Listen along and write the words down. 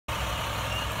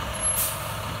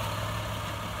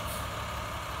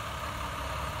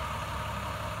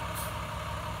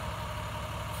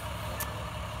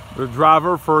The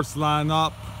driver first line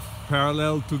up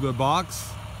parallel to the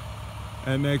box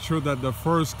and make sure that the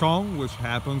first cone, which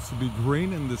happens to be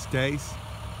green in this case,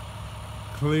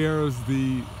 clears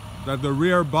that the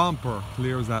rear bumper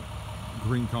clears that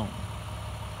green cone.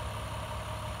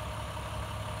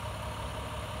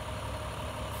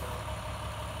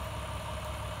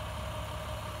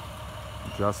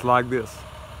 Just like this.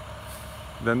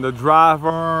 Then the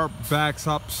driver backs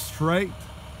up straight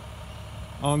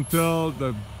until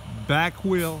the back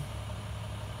wheel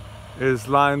is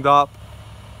lined up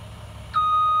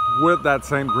with that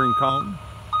same green cone.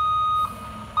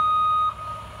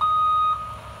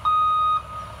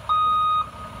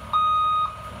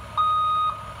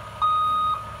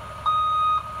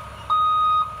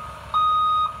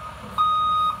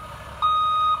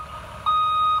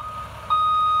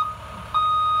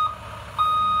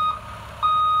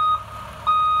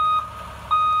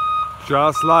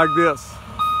 Just like this.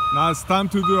 Now it's time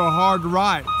to do a hard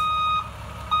right.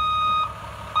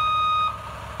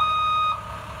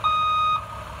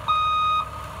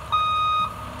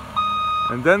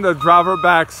 And then the driver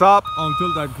backs up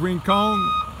until that green cone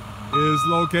is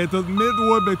located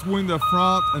midway between the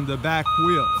front and the back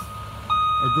wheels.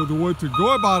 A good way to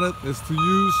go about it is to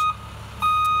use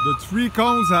the 3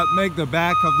 cones that make the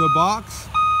back of the box,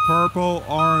 purple,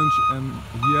 orange, and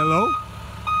yellow,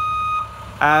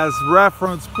 as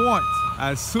reference points.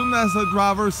 As soon as the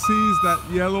driver sees that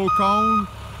yellow cone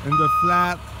in the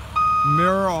flat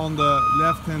mirror on the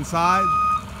left hand side,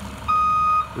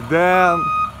 then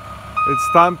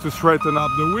it's time to straighten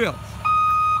up the wheels.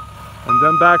 And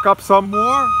then back up some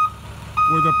more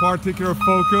with a particular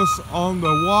focus on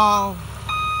the wall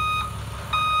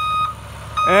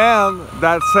and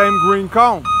that same green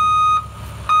cone.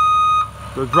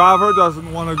 The driver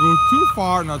doesn't want to go too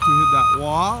far not to hit that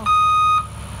wall.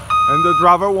 And the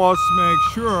driver wants to make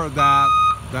sure that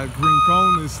that green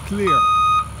cone is clear.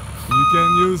 You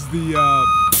can use the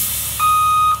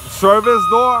service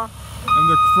door and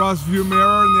the cross view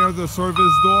mirror near the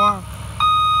service door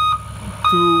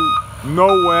to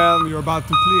know when you're about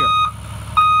to clear.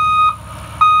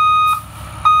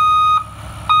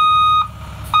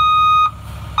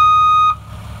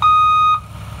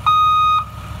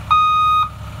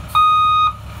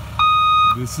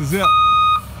 This is it.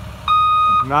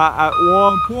 Now at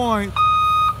one point,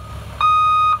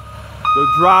 the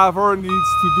driver needs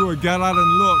to do a get out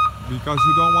and look, because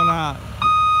you don't want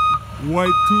to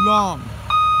wait too long.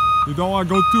 You don't want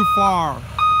to go too far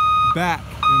back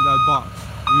in that box.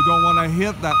 You don't want to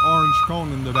hit that orange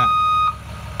cone in the back.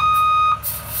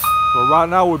 So right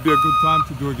now would be a good time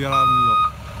to do a get out and look.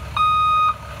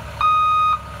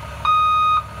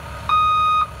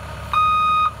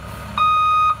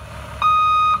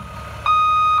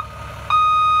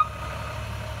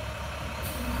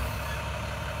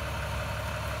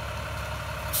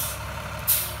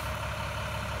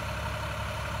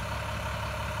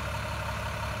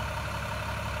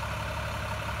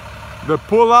 The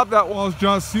pull-up that was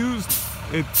just used,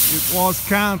 it was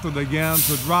counted against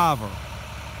the driver.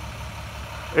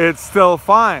 It's still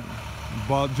fine,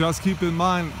 but just keep in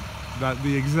mind that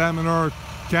the examiner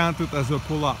counted as a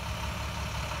pull-up.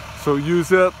 So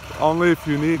use it only if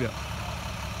you need it.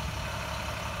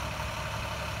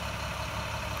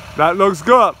 That looks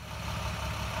good.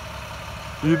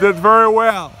 You did very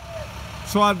well.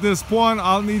 So at this point,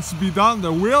 all needs to be done.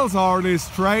 The wheels are already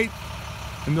straight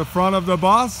in the front of the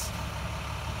bus.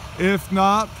 If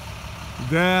not,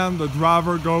 then the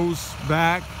driver goes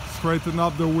back, straighten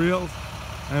up the wheels,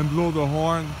 and blow the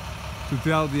horn to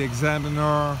tell the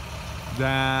examiner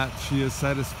that she is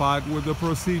satisfied with the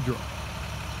procedure.